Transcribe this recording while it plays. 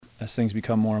as things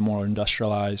become more and more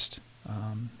industrialized,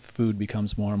 food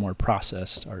becomes more and more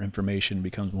processed, our information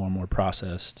becomes more and more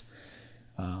processed,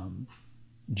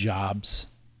 jobs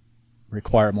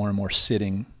require more and more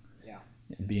sitting,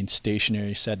 and being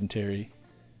stationary, sedentary.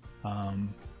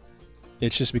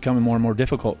 It's just becoming more and more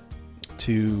difficult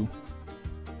to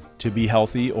be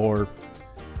healthy or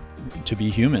to be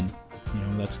human.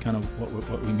 That's kind of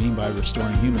what we mean by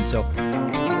restoring human. So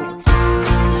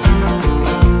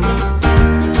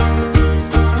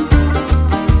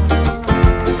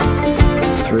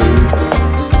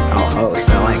I'll host.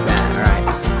 I like that. All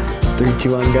right. 3,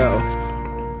 2, 1, go.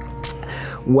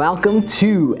 Welcome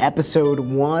to episode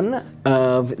 1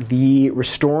 of the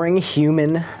Restoring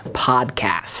Human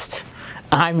podcast.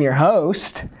 I'm your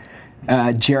host,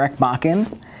 Jarek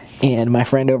Bakken, and my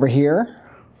friend over here.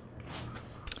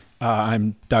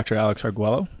 I'm Dr. Alex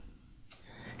Arguello.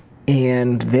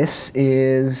 And this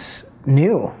is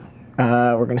new.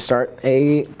 We're going to start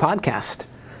a podcast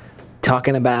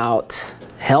talking about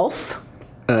health,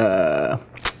 and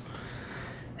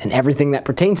everything that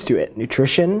pertains to it.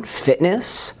 Nutrition,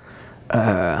 fitness,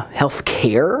 health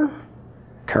care,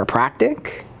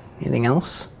 chiropractic, anything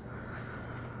else?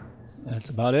 That's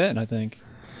about it, I think.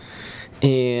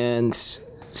 And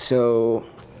so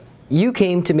you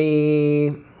came to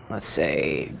me, let's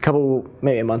say,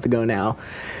 maybe a month ago now.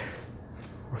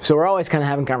 So we're always kind of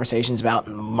having conversations about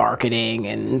marketing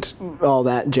and all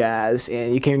that jazz.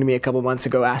 And you came to me a couple months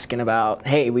ago asking about,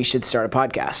 hey, we should start a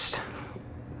podcast.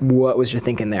 What was your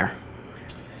thinking there?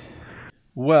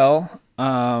 Well,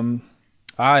 I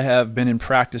have been in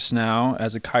practice now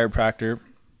as a chiropractor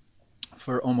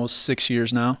for almost 6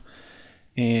 years now.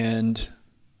 And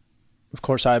of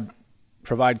course, I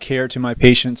provide care to my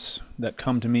patients that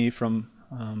come to me from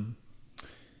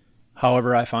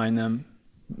however I find them,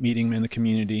 meeting them in the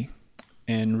community.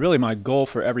 And really my goal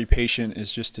for every patient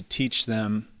is just to teach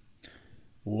them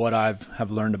what I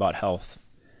have learned about health.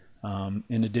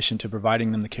 In addition to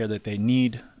providing them the care that they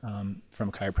need from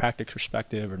a chiropractic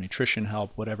perspective or nutrition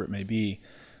help, whatever it may be.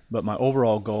 But my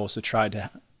overall goal is to try to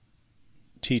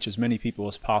teach as many people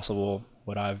as possible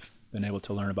what I've been able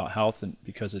to learn about health, and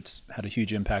because it's had a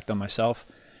huge impact on myself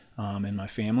and my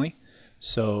family.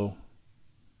 So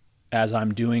as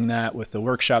I'm doing that with the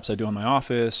workshops I do in my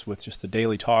office, with just the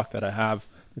daily talk that I have,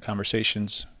 the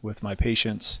conversations with my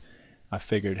patients, I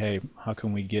figured, hey, how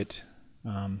can we get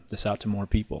this out to more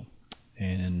people?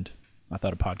 And I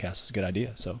thought a podcast is a good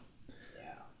idea. So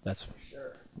that's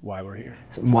why we're here.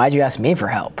 So why'd you ask me for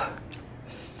help?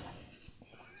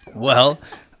 Well,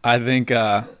 I think,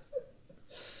 number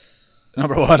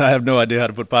one, I have no idea how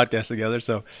to put podcasts together.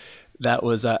 So that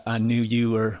was, I knew you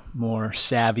were more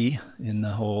savvy in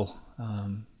the whole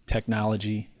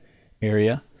technology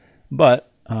area.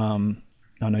 But I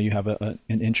know you have an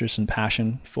interest and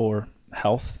passion for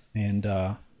health, and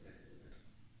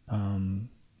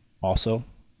also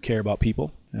care about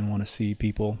people and want to see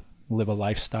people live a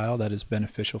lifestyle that is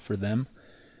beneficial for them.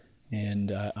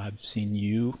 And I've seen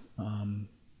you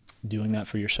doing that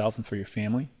for yourself and for your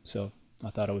family. So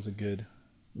I thought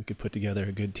we could put together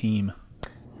a good team.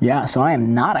 Yeah, so I am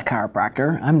not a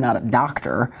chiropractor. I'm not a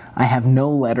doctor. I have no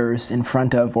letters in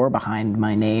front of or behind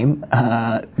my name.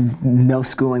 No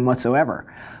schooling whatsoever.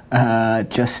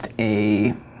 Just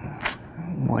a,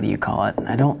 what do you call it?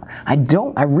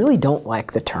 I really don't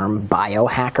like the term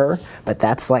biohacker, but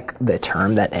that's like the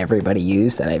term that everybody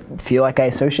uses that I feel like I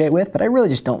associate with, but I really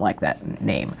just don't like that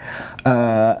name.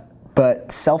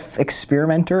 But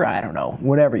self-experimenter, I don't know,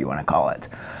 whatever you want to call it.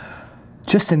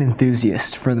 Just an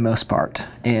enthusiast for the most part,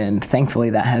 and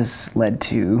thankfully that has led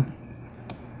to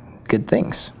good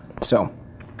things. So,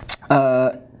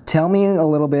 tell me a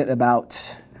little bit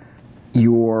about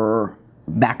your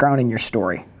background and your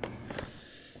story.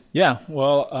 Yeah,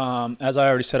 well, as I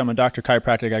already said, I'm a doctor of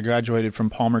chiropractic. I graduated from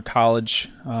Palmer College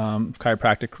of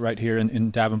Chiropractic right here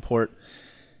in Davenport,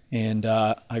 and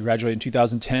I graduated in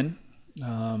 2010.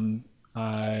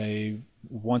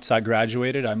 Once I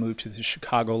graduated, I moved to the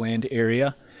Chicagoland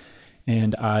area,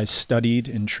 and I studied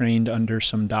and trained under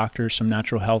some doctors, some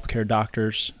natural health care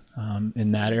doctors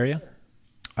in that area.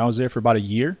 I was there for about a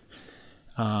year.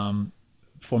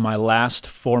 For my last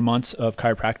 4 months of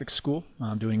chiropractic school,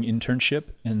 doing internship,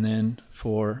 and then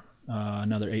for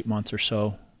another 8 months or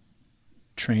so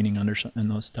training under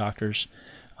those doctors.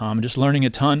 Just learning a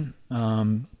ton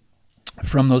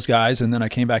from those guys, and then I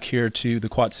came back here to the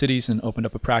Quad Cities and opened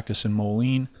up a practice in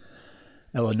Moline,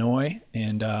 Illinois,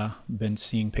 and been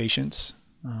seeing patients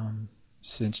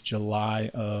since July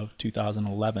of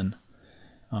 2011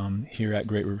 here at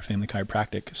Great River Family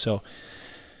Chiropractic. So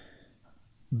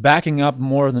backing up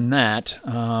more than that,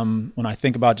 when I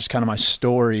think about just kind of my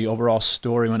overall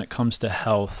story when it comes to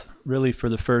health, really for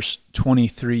the first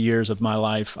 23 years of my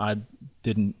life, I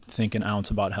didn't think an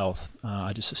ounce about health.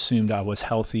 I just assumed I was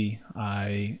healthy.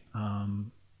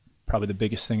 Probably the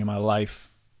biggest thing in my life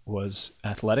was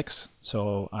athletics.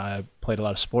 So I played a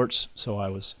lot of sports. So I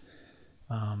was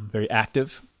very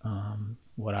active,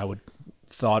 what I would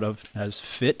thought of as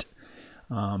fit.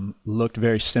 Looked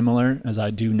very similar as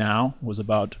I do now, was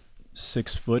about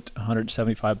 6 foot,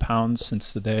 175 pounds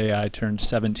since the day I turned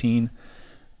 17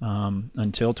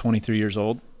 until 23 years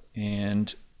old,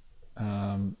 and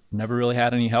never really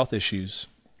had any health issues.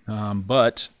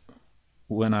 But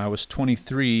when I was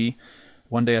 23,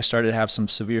 one day I started to have some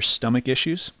severe stomach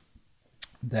issues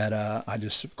that I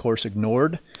just, of course,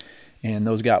 ignored, and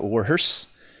those got worse.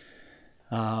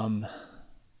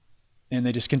 And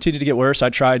they just continued to get worse. I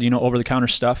tried, over-the-counter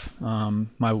stuff.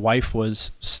 My wife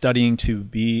was studying to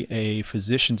be a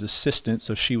physician's assistant,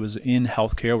 so she was in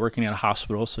healthcare, working at a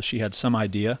hospital, so she had some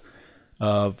idea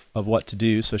of what to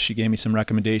do. So she gave me some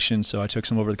recommendations, so I took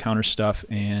some over-the-counter stuff,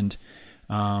 and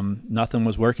nothing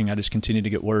was working. I just continued to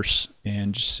get worse,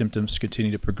 and just symptoms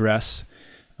continued to progress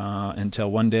until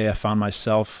one day I found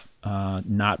myself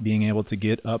not being able to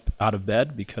get up out of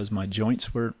bed because my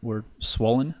joints were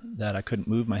swollen, that I couldn't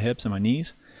move my hips and my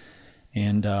knees,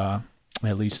 and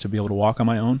at least to be able to walk on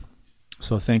my own.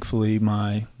 So thankfully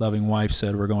my loving wife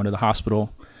said, we're going to the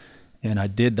hospital, and I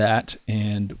did that,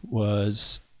 and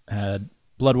had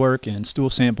blood work and stool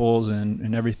samples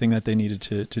and everything that they needed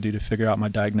to do to figure out my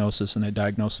diagnosis, and they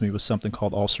diagnosed me with something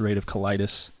called ulcerative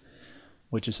colitis,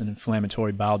 which is an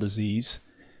inflammatory bowel disease.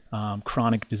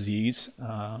 Chronic disease,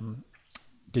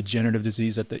 degenerative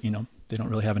disease that they don't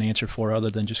really have an answer for other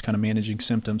than just kind of managing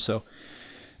symptoms. So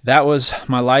that was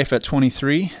my life at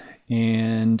 23,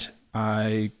 and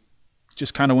I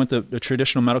just kind of went the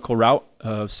traditional medical route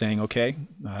of saying, okay,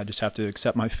 I just have to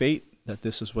accept my fate, that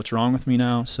this is what's wrong with me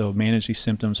now, so manage these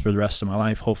symptoms for the rest of my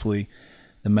life. Hopefully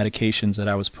the medications that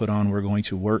I was put on were going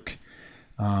to work.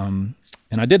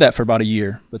 And I did that for about a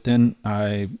year, but then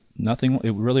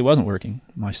it really wasn't working.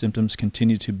 My symptoms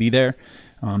continued to be there.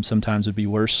 Sometimes it'd be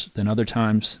worse than other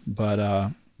times, but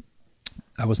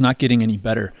I was not getting any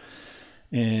better.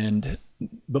 And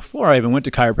before I even went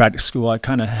to chiropractic school, I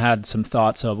kind of had some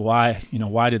thoughts of why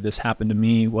did this happen to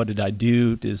me? What did I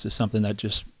do? Is this something that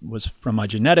just was from my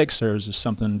genetics, or is this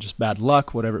something just bad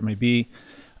luck, whatever it may be?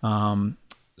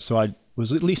 So I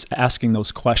was at least asking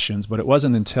those questions, but it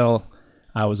wasn't until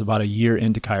I was about a year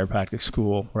into chiropractic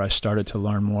school where I started to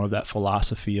learn more of that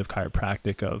philosophy of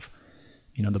chiropractic of,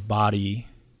 the body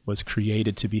was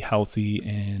created to be healthy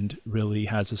and really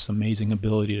has this amazing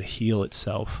ability to heal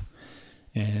itself.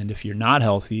 And if you're not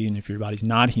healthy and if your body's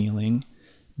not healing,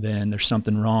 then there's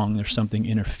something wrong. There's something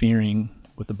interfering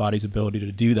with the body's ability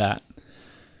to do that.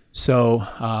 So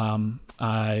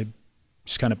I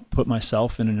just kind of put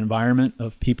myself in an environment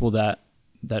of people that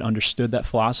understood that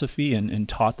philosophy and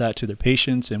taught that to their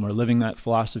patients, and were living that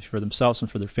philosophy for themselves and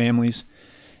for their families.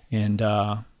 And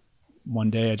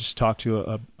one day I just talked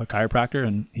to a chiropractor,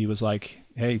 and he was like,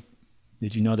 hey,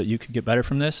 did you know that you could get better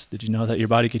from this? Did you know that your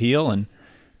body could heal? And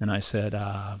I said,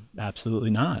 absolutely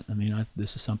not. I mean,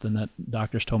 this is something that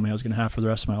doctors told me I was going to have for the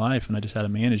rest of my life, and I just had to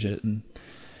manage it. And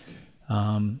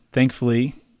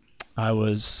thankfully,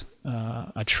 I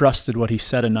trusted what he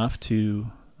said enough to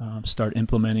start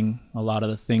implementing a lot of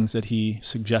the things that he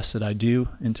suggested I do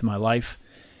into my life,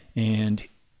 and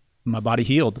my body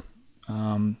healed.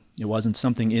 It wasn't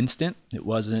something instant. It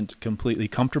wasn't completely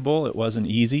comfortable. It wasn't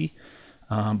easy.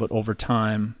 But over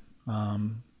time,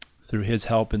 through his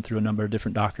help and through a number of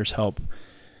different doctors' help,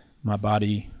 my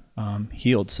body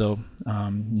healed. So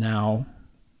now,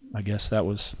 I guess that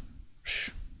was,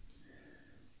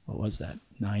 what was that,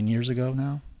 9 years ago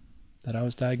now that I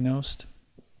was diagnosed?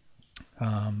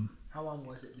 How long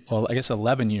was it? Well, I guess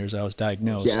 11 years I was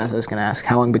diagnosed. Yeah, I was going to ask,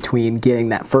 how long between getting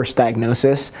that first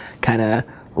diagnosis, kind of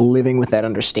living with that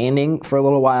understanding for a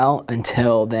little while,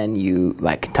 until then you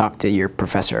talked to your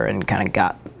professor and kind of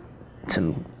got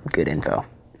some good info?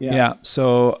 Yeah.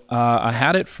 So I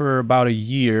had it for about a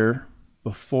year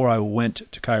before I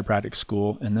went to chiropractic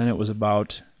school, and then it was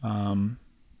about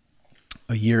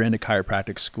a year into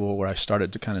chiropractic school where I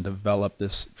started to kind of develop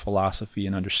this philosophy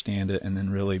and understand it, and then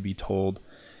really be told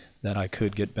that I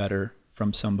could get better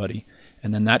from somebody.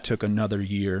 And then that took another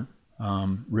year,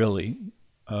 really,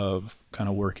 of kind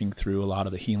of working through a lot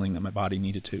of the healing that my body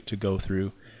needed to go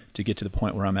through to get to the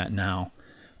point where I'm at now,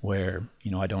 where,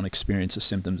 I don't experience the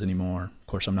symptoms anymore. Of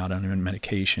course, I'm not on any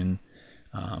medication.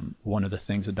 One of the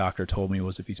things the doctor told me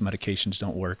was if these medications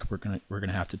don't work, we're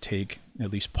gonna have to take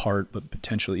at least part, but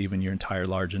potentially even your entire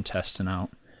large intestine out.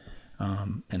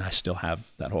 And I still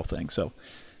have that whole thing. So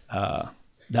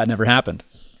that never happened.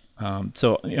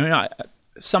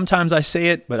 Sometimes I say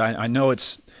it, but I know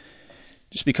it's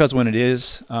just because when it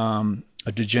is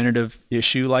a degenerative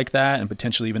issue like that, and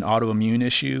potentially even autoimmune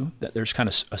issue, that there's kind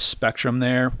of a spectrum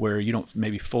there where you don't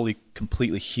maybe fully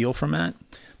completely heal from that.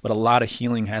 But a lot of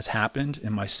healing has happened,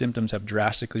 and my symptoms have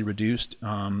drastically reduced,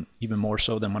 even more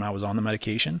so than when I was on the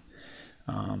medication.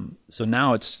 So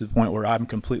now it's to the point where I'm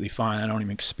completely fine. I don't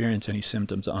even experience any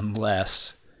symptoms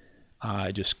unless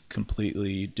I just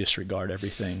completely disregard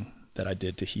everything that I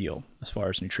did to heal, as far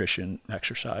as nutrition,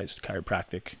 exercise,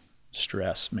 chiropractic,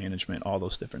 stress management, all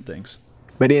those different things.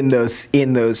 But in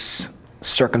those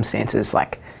circumstances,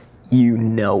 like, you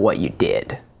know what you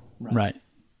did. Right.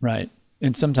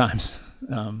 And sometimes,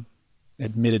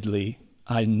 admittedly,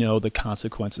 I know the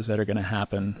consequences that are going to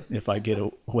happen if I get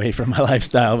away from my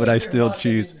lifestyle, but I still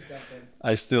choose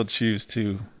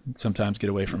to sometimes get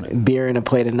away from it. Beer and a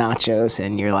plate of nachos,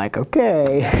 and you're like,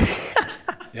 okay.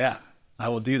 Yeah, I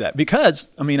will do that because,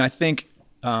 I think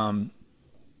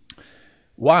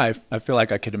why I feel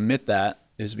like I could admit that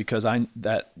is because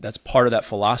that's part of that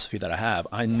philosophy that I have.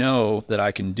 I know that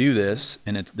I can do this,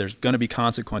 and there's going to be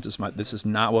consequences. This is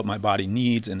not what my body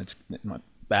needs, and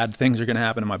bad things are going to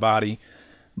happen in my body.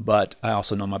 But I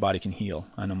also know my body can heal.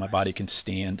 I know my body can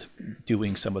stand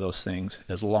doing some of those things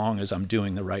as long as I'm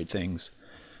doing the right things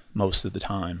most of the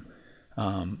time.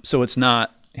 So it's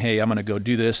not, hey, I'm going to go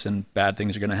do this and bad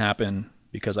things are going to happen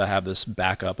because I have this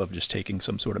backup of just taking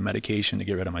some sort of medication to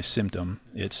get rid of my symptom.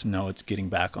 It's getting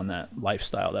back on that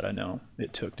lifestyle that I know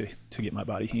it took to get my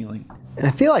body healing. And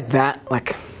I feel like that,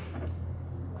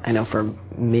 I know for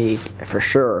me, for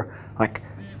sure,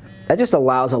 that just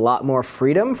allows a lot more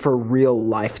freedom for real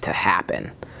life to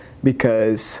happen,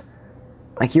 because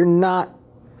you're not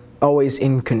always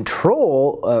in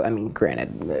control.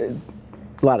 Granted,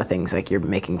 a lot of things, you're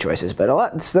making choices,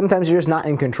 but sometimes you're just not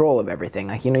in control of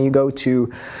everything. You go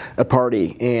to a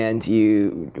party and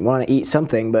you want to eat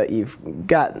something, but you've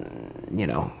got,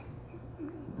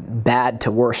 bad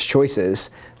to worse choices.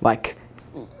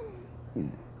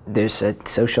 There's a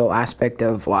social aspect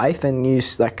of life, and you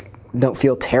just, don't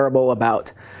feel terrible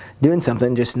about doing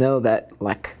something. Just know that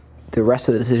the rest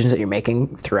of the decisions that you're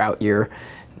making throughout your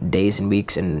days and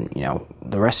weeks and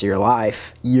the rest of your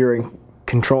life, you're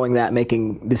controlling that,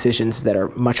 making decisions that are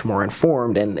much more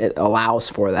informed, and it allows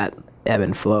for that ebb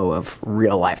and flow of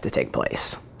real life to take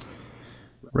place.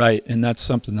 Right, and that's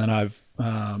something that I've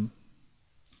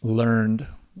learned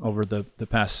over the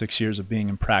past 6 years of being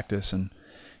in practice, and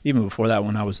even before that,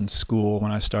 when I was in school,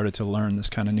 when I started to learn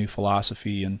this kind of new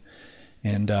philosophy,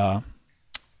 and I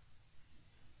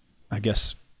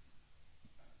guess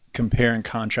compare and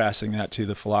contrasting that to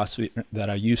the philosophy that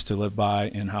I used to live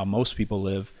by and how most people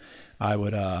live, I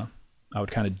would kind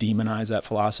of demonize that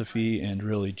philosophy and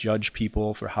really judge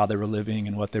people for how they were living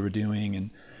and what they were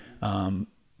doing, and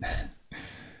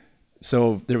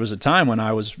so there was a time when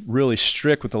I was really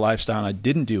strict with the lifestyle and I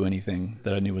didn't do anything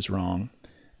that I knew was wrong.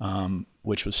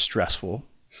 Which was stressful,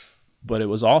 but it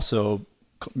was also,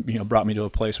 brought me to a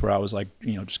place where I was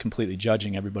just completely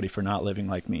judging everybody for not living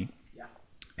like me. Yeah.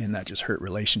 And that just hurt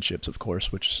relationships, of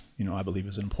course, which, I believe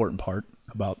is an important part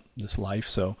about this life.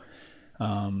 So,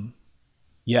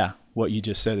 what you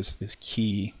just said is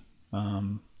key,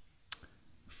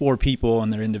 for people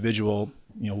and their individual,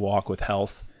 walk with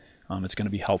health. It's going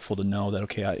to be helpful to know that,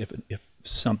 okay, if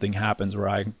something happens where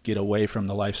I get away from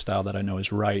the lifestyle that I know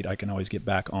is right, I can always get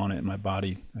back on it. My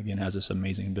body, again, has this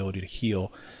amazing ability to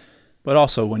heal. But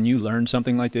also, when you learn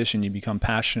something like this and you become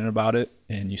passionate about it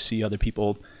and you see other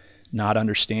people not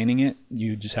understanding it,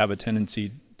 you just have a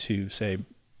tendency to say,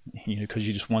 because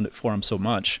you just want it for them so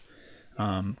much,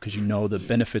 because the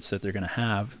benefits that they're going to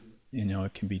have,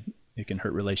 it can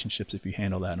hurt relationships if you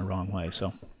handle that in a wrong way.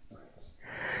 So,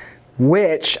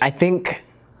 which I think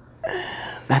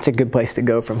that's a good place to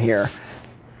go from here.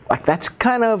 That's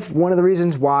kind of one of the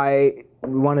reasons why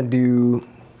we want to do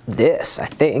this, I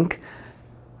think.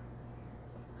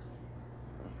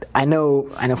 I know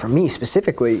for me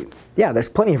specifically, there's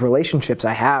plenty of relationships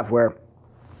I have where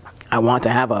I want to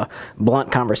have a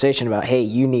blunt conversation about, hey,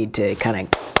 you need to kind of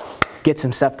get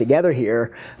some stuff together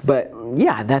here. But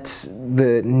that's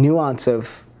the nuance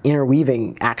of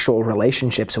interweaving actual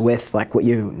relationships with what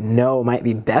might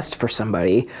be best for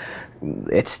somebody.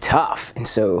 It's tough. And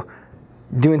so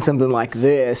doing something like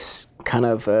this kind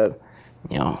of,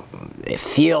 it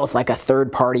feels like a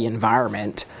third party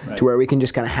environment, right, to where we can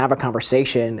just kind of have a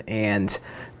conversation and,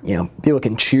 people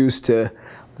can choose to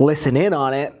listen in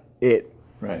on it, it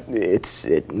Right.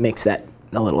 it makes that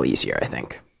a little easier, I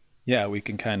think. Yeah, we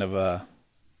can kind of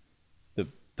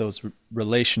those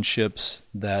relationships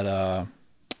that are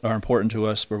important to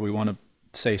us, where we want to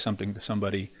say something to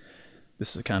somebody.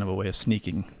 This is kind of a way of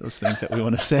sneaking those things that we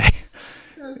want to say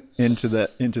into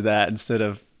that instead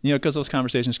of, because those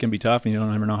conversations can be tough and you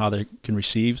don't ever know how they can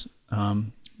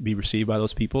be received by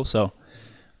those people. So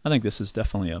I think this is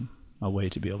definitely a way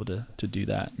to be able to do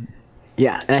that.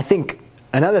 Yeah, and I think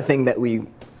another thing that we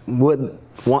would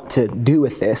want to do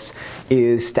with this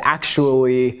is to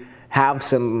actually have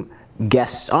some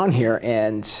guests on here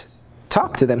and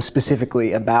talk to them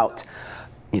specifically about,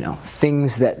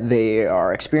 things that they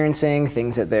are experiencing,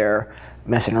 things that they're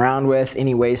messing around with,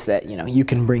 any ways that, you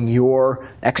can bring your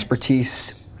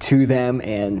expertise to them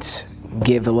and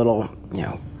give a little,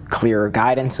 clearer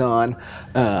guidance on,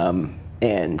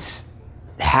 and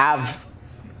have,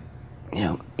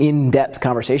 in-depth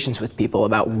conversations with people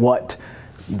about what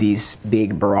these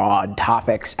big, broad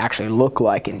topics actually look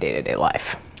like in day-to-day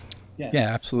life.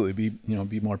 Yeah, absolutely.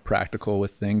 Be more practical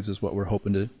with things is what we're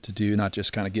hoping to do, not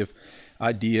just kind of give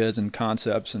ideas and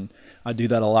concepts. And I do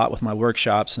that a lot with my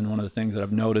workshops. And one of the things that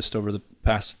I've noticed over the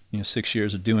past 6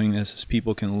 years of doing this is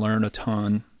people can learn a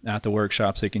ton at the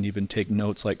workshops. They can even take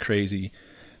notes like crazy.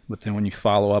 But then when you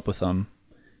follow up with them,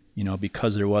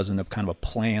 because there wasn't a kind of a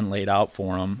plan laid out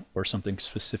for them or something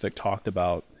specific talked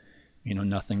about,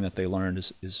 nothing that they learned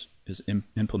is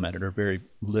implemented, or very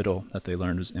little that they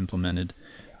learned is implemented.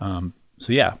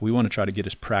 So yeah, we want to try to get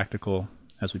as practical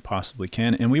as we possibly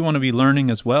can, and we want to be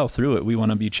learning as well through it. We want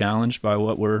to be challenged by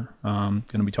what we're going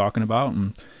to be talking about,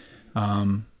 and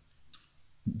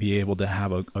be able to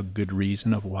have a good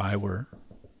reason of why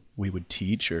we would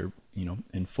teach or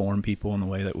inform people in the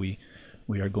way that we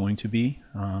are going to be.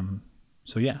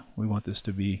 So yeah, we want this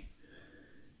to be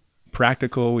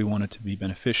practical. We want it to be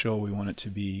beneficial. We want it to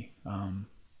be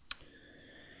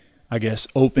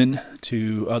open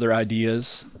to other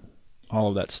ideas, all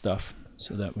of that stuff,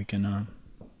 so that we can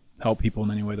help people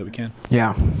in any way that we can.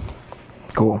 Yeah,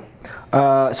 cool.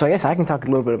 So I guess I can talk a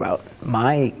little bit about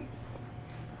my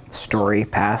story,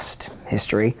 past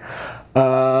history.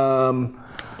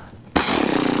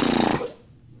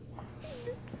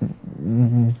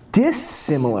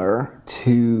 Dissimilar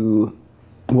to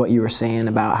what you were saying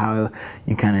about how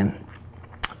you kind of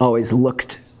always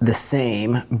looked the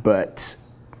same, but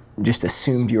just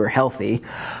assumed you were healthy.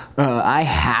 I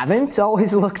haven't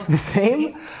always looked the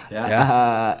same.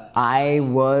 I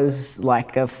was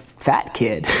like a fat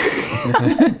kid.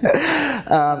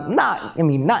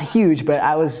 Not huge, but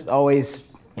I was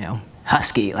always,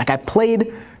 husky. Like I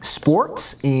played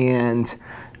sports and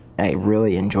I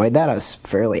really enjoyed that. I was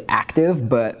fairly active,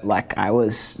 but like I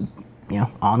was,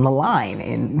 on the line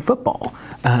in football,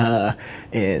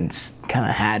 and kind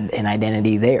of had an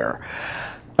identity there.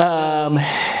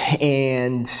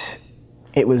 And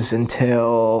it was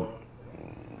until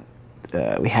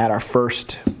we had our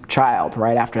first child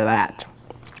right after that.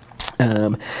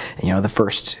 The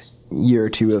first year or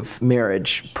two of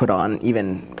marriage put on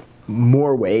even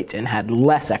more weight and had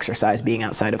less exercise being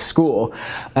outside of school,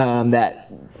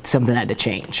 that something had to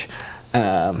change.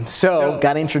 So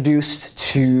got introduced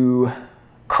to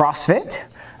CrossFit,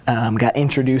 got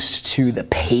introduced to the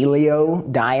paleo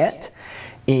diet,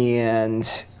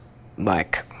 and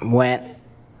went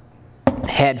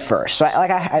head first. So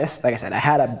like I said, I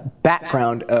had a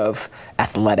background of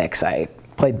athletics. I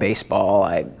played baseball,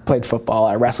 I played football,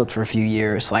 I wrestled for a few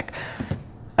years. Like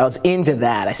I was into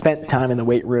that. I spent time in the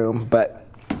weight room, but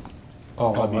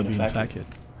being a fat kid.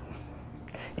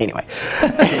 Anyway.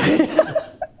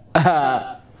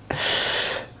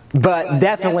 But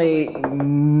definitely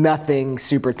nothing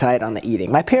super tight on the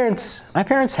eating. My parents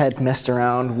had messed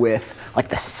around with like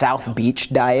the South Beach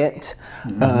diet.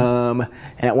 And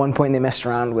at one point they messed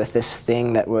around with this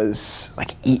thing that was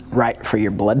like eat right for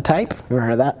your blood type. You ever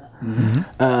heard of that?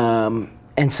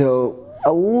 And so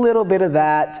a little bit of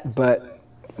that, but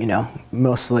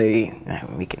mostly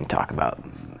we can talk about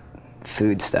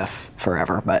food stuff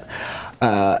forever, but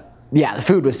yeah, the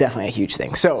food was definitely a huge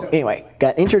thing. So anyway,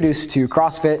 got introduced to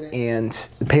CrossFit and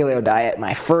the paleo diet.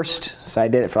 So I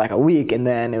did it for like a week, and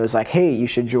then it was like, hey, you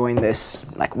should join this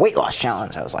like weight loss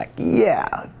challenge. I was like,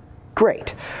 yeah,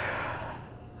 great.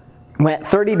 Went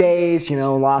 30 days,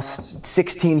 lost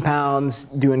 16 pounds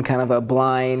doing kind of a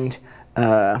blind,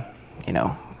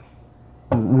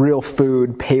 real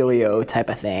food paleo type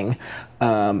of thing,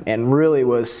 and really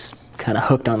was kind of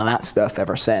hooked onto that stuff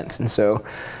ever since. And so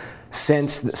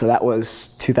that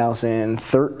was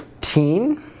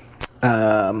 2013,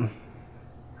 so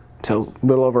a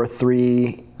little over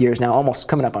 3 years now, almost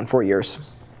coming up on 4 years.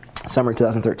 summer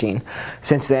 2013.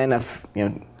 Since then, I've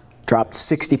dropped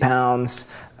 60 pounds,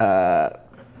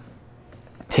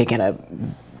 taken a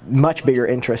much bigger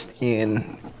interest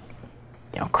in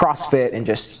CrossFit and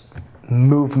just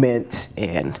movement,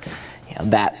 and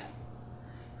that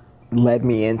led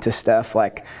me into stuff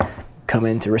like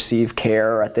coming to receive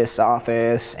care at this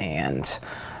office, and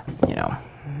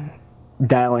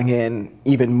dialing in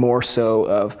even more so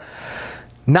of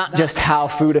not just how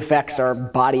food affects our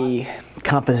body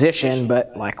composition,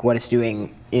 but like what it's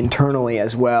doing internally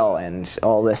as well, and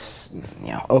all this,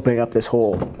 opening up this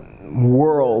whole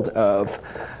world of,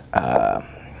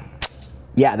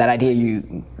 that idea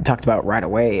you talked about right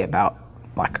away about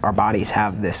like our bodies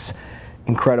have this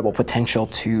incredible potential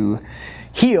to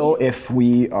heal if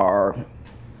we are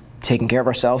taking care of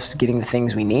ourselves, getting the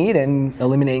things we need, and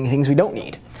eliminating things we don't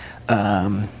need.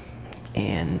 And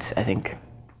I think...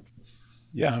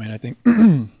 Yeah, I think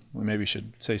we maybe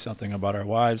should say something about our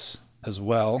wives as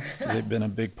well. They've been a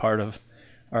big part of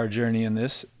our journey in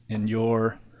this. In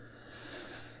your...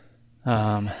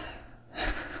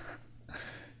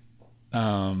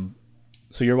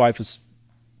 So your wife has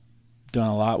done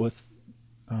a lot with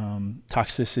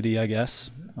toxicity, I guess,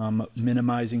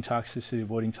 minimizing toxicity,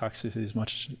 avoiding toxicity as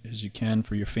much as you can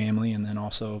for your family, and then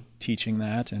also teaching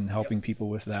that and helping people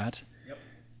with that.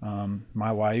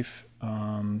 My wife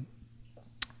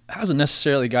hasn't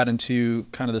necessarily got into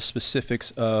kind of the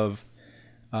specifics of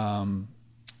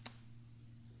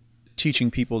teaching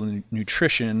people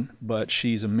nutrition, but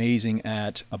she's amazing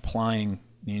at applying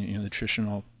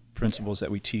nutritional principles that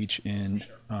we teach in,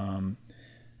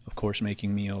 of course,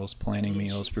 making meals, planning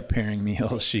meals, preparing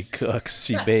meals. She cooks,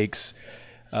 she bakes,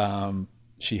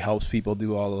 she helps people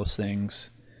do all those things,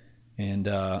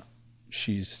 and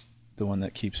she's the one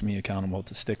that keeps me accountable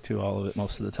to stick to all of it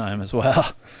most of the time as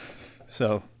well.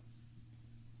 So,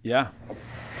 yeah.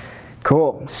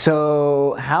 Cool.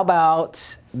 So how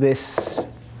about this?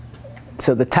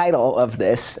 So the title of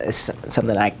this is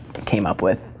something I came up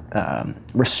with,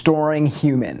 Restoring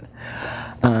Human.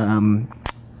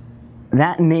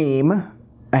 That name,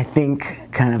 I think,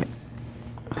 kind of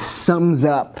sums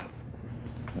up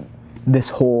this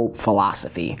whole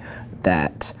philosophy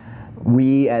that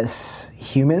we as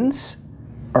humans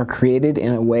are created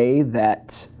in a way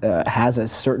that has a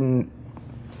certain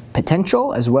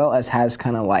potential, as well as has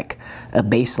kind of like a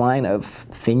baseline of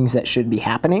things that should be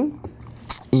happening.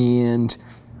 And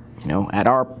at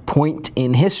our point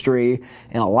in history,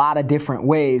 in a lot of different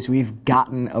ways, we've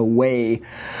gotten away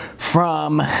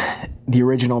from the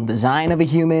original design of a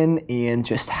human and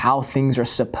just how things are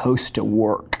supposed to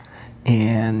work.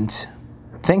 And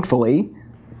thankfully,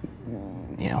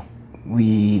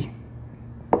 we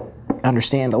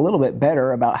understand a little bit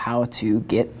better about how to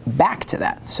get back to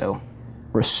that. So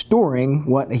restoring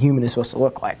what a human is supposed to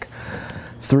look like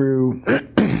through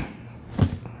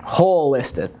whole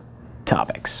list of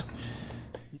topics.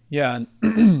 Yeah,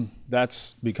 and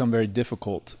that's become very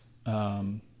difficult,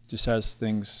 just as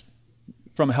things,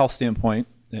 from a health standpoint,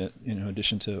 in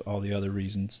addition to all the other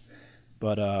reasons.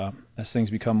 But as things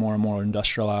become more and more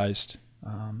industrialized,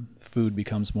 food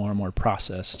becomes more and more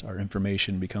processed, our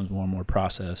information becomes more and more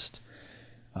processed,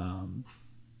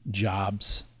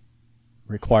 jobs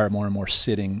require more and more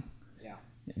sitting,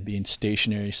 and being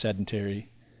stationary, sedentary.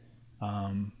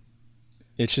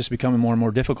 It's just becoming more and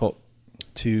more difficult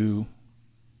to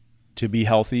be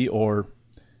healthy or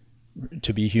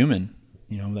to be human.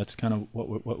 That's kind of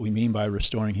what we mean by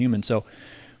restoring human. So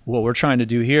what we're trying to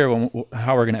do here,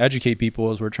 how we're going to educate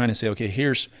people, is we're trying to say, okay,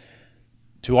 here's,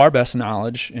 to our best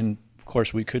knowledge, and of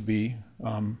course we could be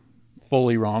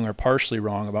fully wrong or partially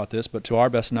wrong about this, but to our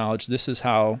best knowledge, this is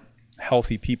how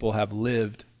healthy people have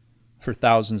lived for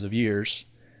thousands of years,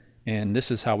 and this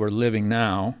is how we're living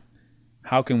now.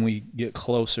 How can we get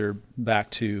closer back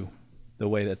to the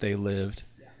way that they lived?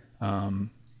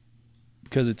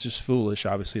 Because it's just foolish,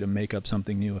 obviously, to make up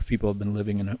something new. If people have been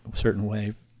living in a certain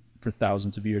way for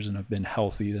thousands of years and have been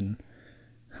healthy, then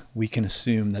we can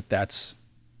assume that that's,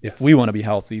 if we want to be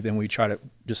healthy, then we try to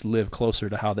just live closer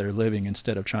to how they're living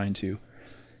instead of trying to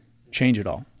change it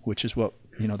all, which is what,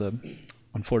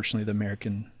 unfortunately, the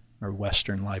American or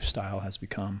Western lifestyle has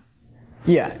become.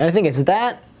 Yeah, and I think it's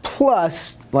that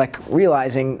plus like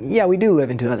realizing, we do live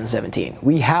in 2017.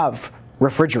 We have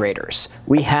refrigerators.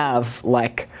 We have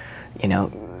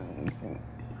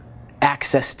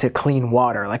access to clean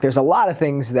water. Like there's a lot of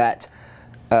things that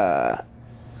are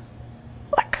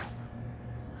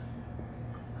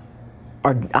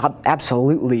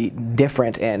absolutely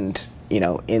different and,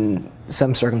 in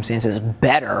some circumstances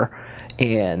better,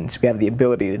 and we have the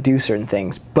ability to do certain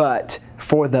things. But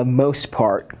for the most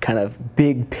part, kind of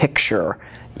big picture,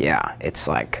 it's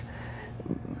like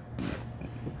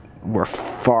we're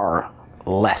far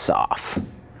less off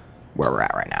where we're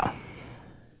at right now.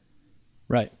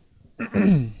 Right.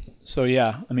 So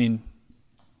yeah, I mean,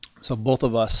 so both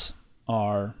of us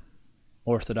are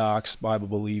Orthodox,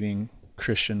 Bible-believing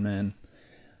Christian men.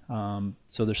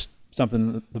 So there's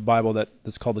something in the Bible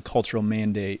that's called the cultural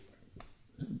mandate.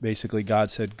 Basically,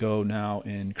 God said, go now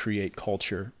and create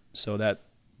culture. So that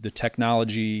the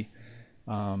technology,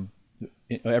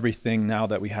 everything now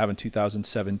that we have in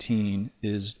 2017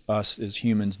 is us as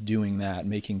humans doing that,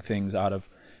 making things out of,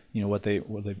 what they've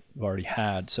already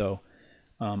had. So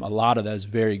a lot of that is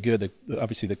very good.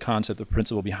 Obviously, the concept, the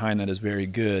principle behind that is very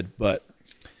good, but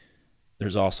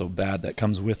there's also bad that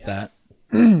comes with that.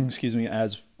 Excuse me.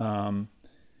 As more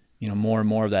and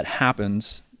more of that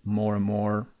happens, more and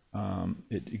more,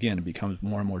 it becomes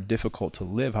more and more difficult to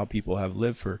live how people have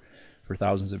lived for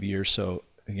thousands of years. So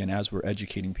again, as we're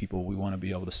educating people, we want to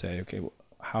be able to say, okay, well,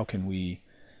 how can we,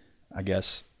 I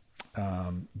guess,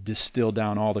 distill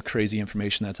down all the crazy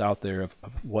information that's out there of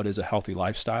what is a healthy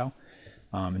lifestyle,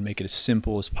 and make it as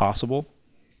simple as possible,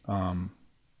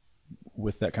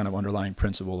 with that kind of underlying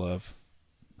principle of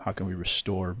how can we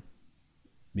restore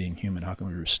being human? How can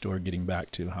we restore getting back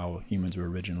to how humans were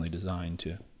originally designed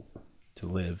to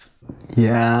live?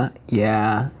 Yeah.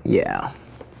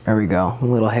 There we go. A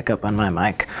little hiccup on my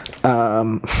mic.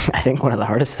 I think one of the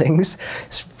hardest things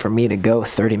is for me to go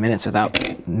 30 minutes without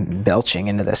belching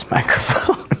into this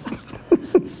microphone.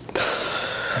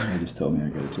 They just told me I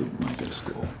got to take my mic to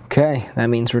school. Okay, that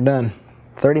means we're done.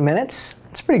 30 minutes?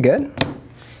 That's pretty good.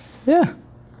 Yeah.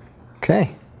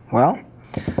 Okay. Well,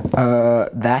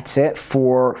 that's it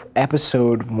for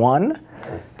episode 1.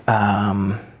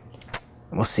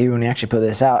 We'll see when we actually put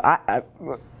this out.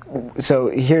 So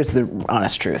here's the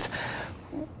honest truth.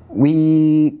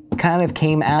 We kind of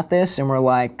came at this and we're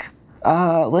like,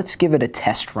 let's give it a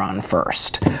test run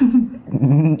first.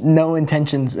 No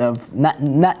intentions of, not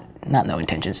no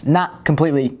intentions, not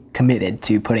completely committed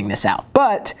to putting this out.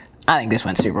 But I think this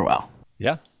went super well.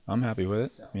 Yeah, I'm happy with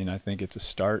it. I mean, I think it's a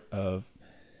start of,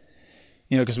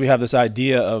 because we have this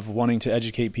idea of wanting to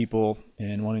educate people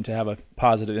and wanting to have a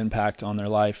positive impact on their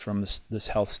life from this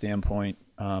health standpoint.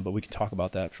 But we can talk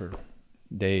about that for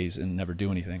days and never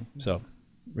do anything. So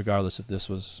regardless if this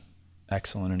was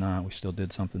excellent or not, we still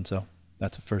did something. So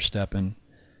that's a first step in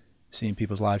seeing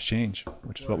people's lives change,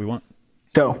 which is what we want.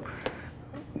 So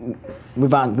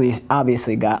we've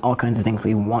obviously got all kinds of things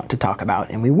we want to talk about,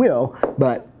 and we will,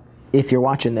 but if you're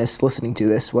watching this, listening to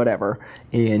this, whatever,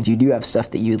 and you do have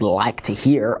stuff that you'd like to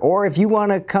hear, or if you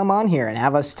want to come on here and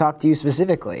have us talk to you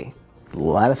specifically,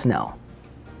 let us know.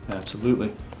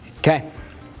 Absolutely. Okay.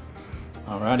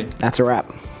 Alrighty. That's a wrap.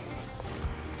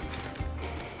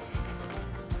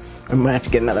 I might have to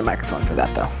get another microphone for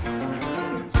that, though.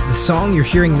 The song you're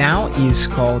hearing now is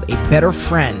called A Better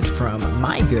Friend from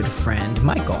my good friend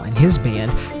Michael and his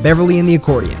band Beverly and the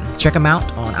Accordion. Check them out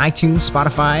on iTunes,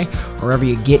 Spotify, wherever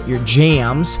you get your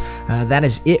jams. That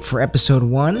is it for episode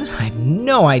 1. I have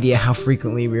no idea how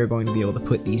frequently we are going to be able to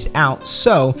put these out,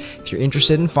 so if you're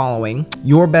interested in following,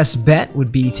 your best bet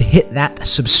would be to hit that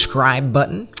subscribe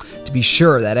button to be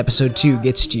sure that episode 2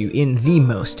 gets to you in the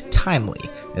most timely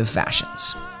of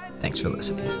fashions. Thanks for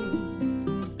listening.